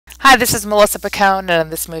Hi, this is Melissa Picone, and in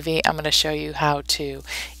this movie I'm going to show you how to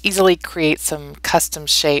easily create some custom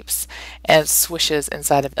shapes and swooshes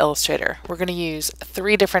inside of Illustrator. We're going to use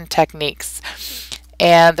 3 different techniques.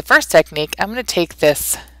 And the first technique, I'm going to take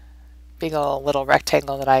this big old little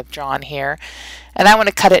rectangle that I've drawn here, and I want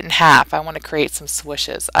to cut it in half. I want to create some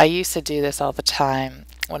swooshes. I used to do this all the time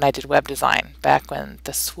when I did web design, back when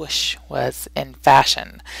the swoosh was in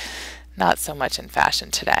fashion. Not so much in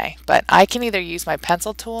fashion today, but I can either use my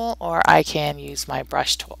pencil tool or I can use my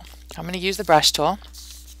brush tool. I'm going to use the brush tool.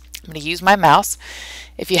 I'm going to use my mouse.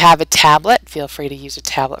 If you have a tablet, feel free to use a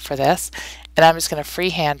tablet for this. And I'm just going to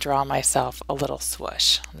freehand draw myself a little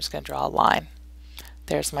swoosh. I'm just going to draw a line.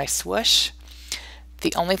 There's my swoosh.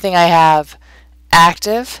 The only thing I have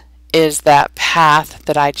active is that path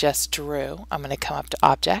that I just drew. I'm going to come up to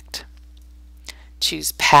Object,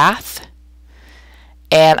 choose Path,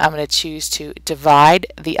 and I'm going to choose to divide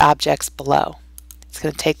the objects below. It's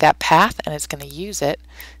going to take that path and it's going to use it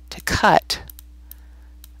to cut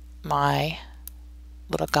my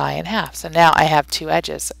little guy in half. So now I have 2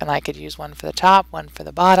 edges, and I could use one for the top, one for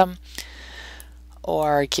the bottom,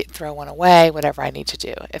 or throw one away, whatever I need to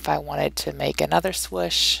do. If I wanted to make another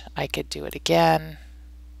swoosh, I could do it again.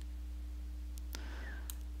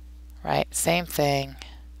 Right, same thing,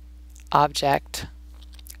 object,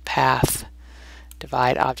 path,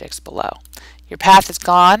 divide objects below. Your path is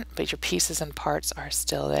gone, but your pieces and parts are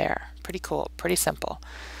still there. Pretty cool, pretty simple.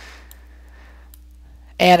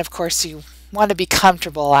 And of course you want to be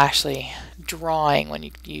comfortable actually drawing when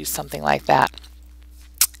you use something like that.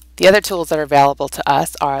 The other tools that are available to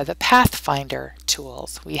us are the Pathfinder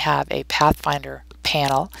tools. We have a Pathfinder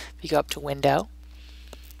panel. If you go up to Window,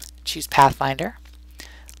 choose Pathfinder,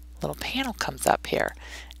 a little panel comes up here.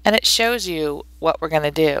 And it shows you what we're going to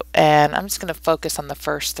do. And I'm just going to focus on the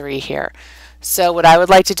first 3 here. So what I would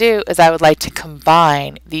like to do is I would like to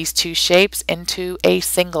combine these 2 shapes into a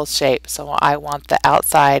single shape. So I want the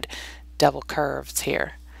outside double curves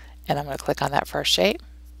here. And I'm going to click on that first shape.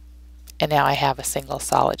 And now I have a single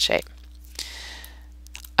solid shape.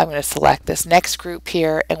 I'm going to select this next group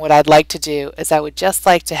here. And what I'd like to do is I would just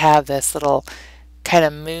like to have this little kind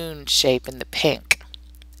of moon shape in the pink.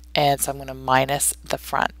 And so I'm going to minus the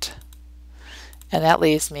front. And that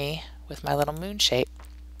leaves me with my little moon shape.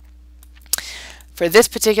 For this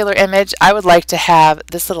particular image, I would like to have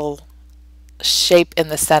this little shape in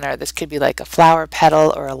the center. This could be like a flower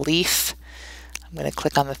petal or a leaf. I'm going to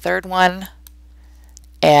click on the 3rd one,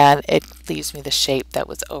 and it leaves me the shape that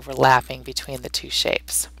was overlapping between the 2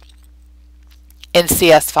 shapes. In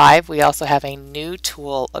CS5, we also have a new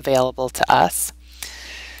tool available to us,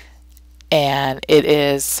 and it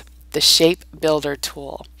is the Shape Builder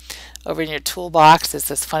tool. Over in your toolbox is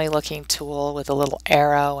this funny looking tool with a little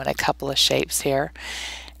arrow and a couple of shapes here.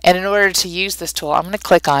 And in order to use this tool, I'm going to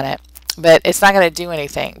click on it, but it's not going to do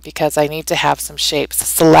anything because I need to have some shapes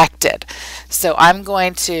selected. So I'm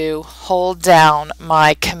going to hold down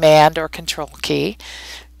my Command or Control key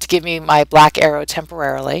to give me my black arrow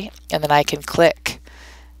temporarily, and then I can click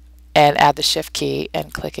and add the Shift key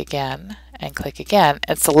and click again and click again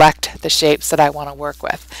and select the shapes that I want to work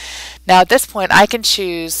with. Now at this point I can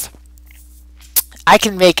choose, I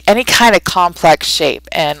can make any kind of complex shape,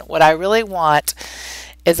 and what I really want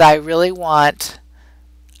is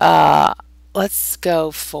let's go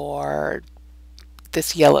for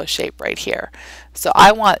this yellow shape right here. So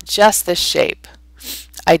I want just this shape.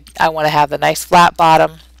 I want to have the nice flat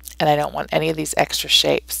bottom, and I don't want any of these extra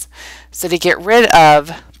shapes. So to get rid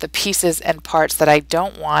of the pieces and parts that I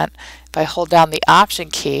don't want, if I hold down the Option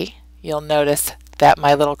key, you'll notice that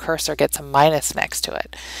my little cursor gets a minus next to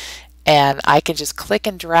it. And I can just click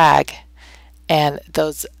and drag, and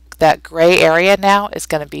that gray area now is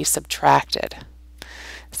going to be subtracted.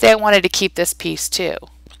 Say I wanted to keep this piece too.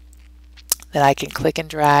 Then I can click and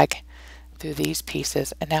drag through these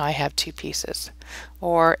pieces, and now I have 2 pieces.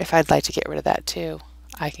 Or if I'd like to get rid of that too,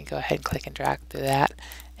 I can go ahead and click and drag through that.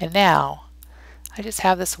 And now I just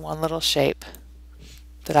have this one little shape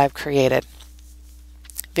that I've created.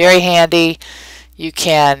 Very handy. You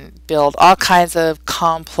can build all kinds of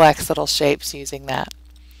complex little shapes using that.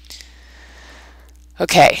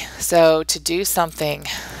 Okay, so to do something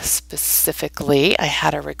specifically, I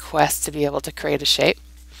had a request to be able to create a shape.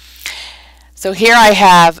 So here I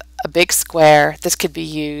have a big square. This could be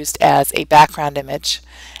used as a background image,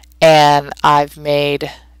 and I've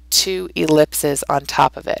made 2 ellipses on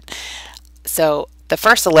top of it. So the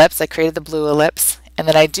first ellipse, I created the blue ellipse, and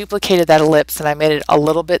then I duplicated that ellipse and I made it a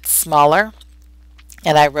little bit smaller,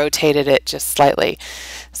 and I rotated it just slightly.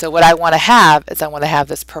 So what I want to have is I want to have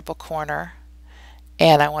this purple corner,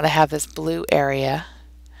 and I want to have this blue area,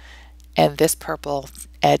 and this purple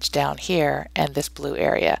edge down here and this blue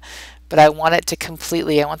area. But I want it to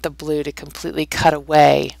completely, I want the blue to completely cut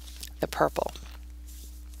away the purple.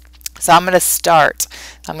 So I'm going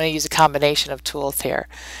to use a combination of tools here.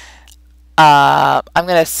 I'm going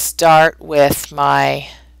to start with my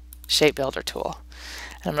shape builder tool.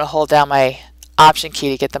 And I'm going to hold down my option key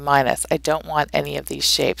to get the minus. I don't want any of these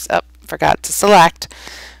shapes. Oh, forgot to select.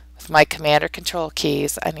 With my command or control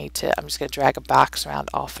keys, I'm just going to drag a box around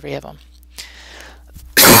all three of them.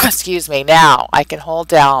 Excuse me. Now I can hold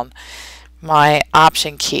down my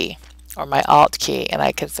option key or my alt key and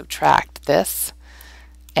I can subtract this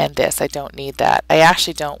and this. I don't need that. I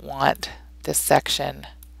actually don't want this section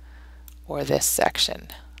or this section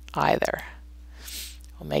either.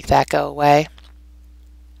 We'll make that go away.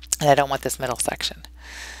 And I don't want this middle section.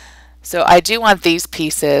 So I do want these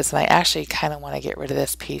pieces, and I actually kind of want to get rid of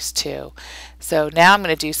this piece too. So now I'm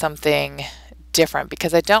going to do something different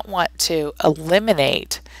because I don't want to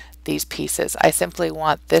eliminate these pieces. I simply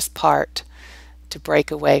want this part to break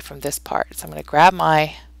away from this part. So I'm going to grab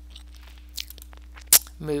my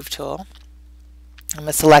move tool. I'm going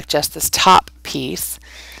to select just this top piece,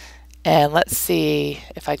 and let's see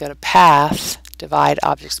if I go to path, divide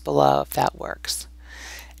objects below, if that works.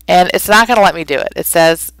 And it's not going to let me do it. It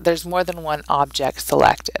says there's more than one object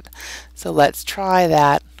selected. So let's try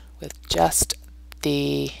that with just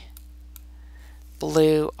the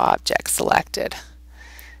blue object selected.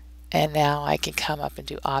 And now I can come up and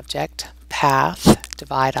do object, path,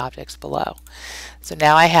 divide objects below. So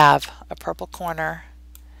now I have a purple corner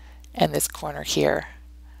and this corner here,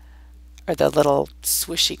 or the little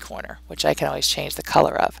swooshy corner, which I can always change the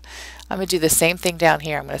color of. I'm going to do the same thing down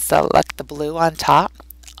here. I'm going to select the blue on top,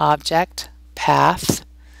 object, path,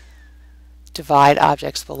 divide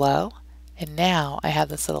objects below, and now I have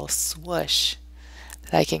this little swoosh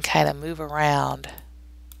that I can kind of move around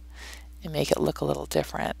and make it look a little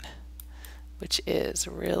different, which is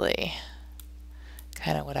really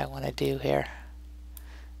kind of what I want to do here.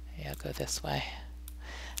 Maybe I'll go this way.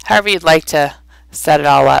 However you'd like to set it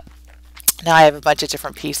all up. Now I have a bunch of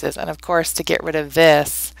different pieces, and of course to get rid of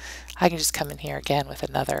this I can just come in here again with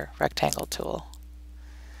another rectangle tool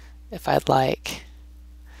if I'd like,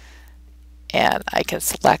 and I can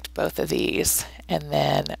select both of these and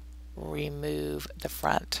then remove the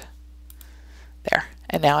front there,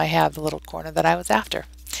 and now I have the little corner that I was after.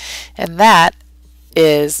 And that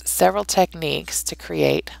is several techniques to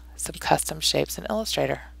create some custom shapes in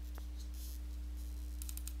Illustrator.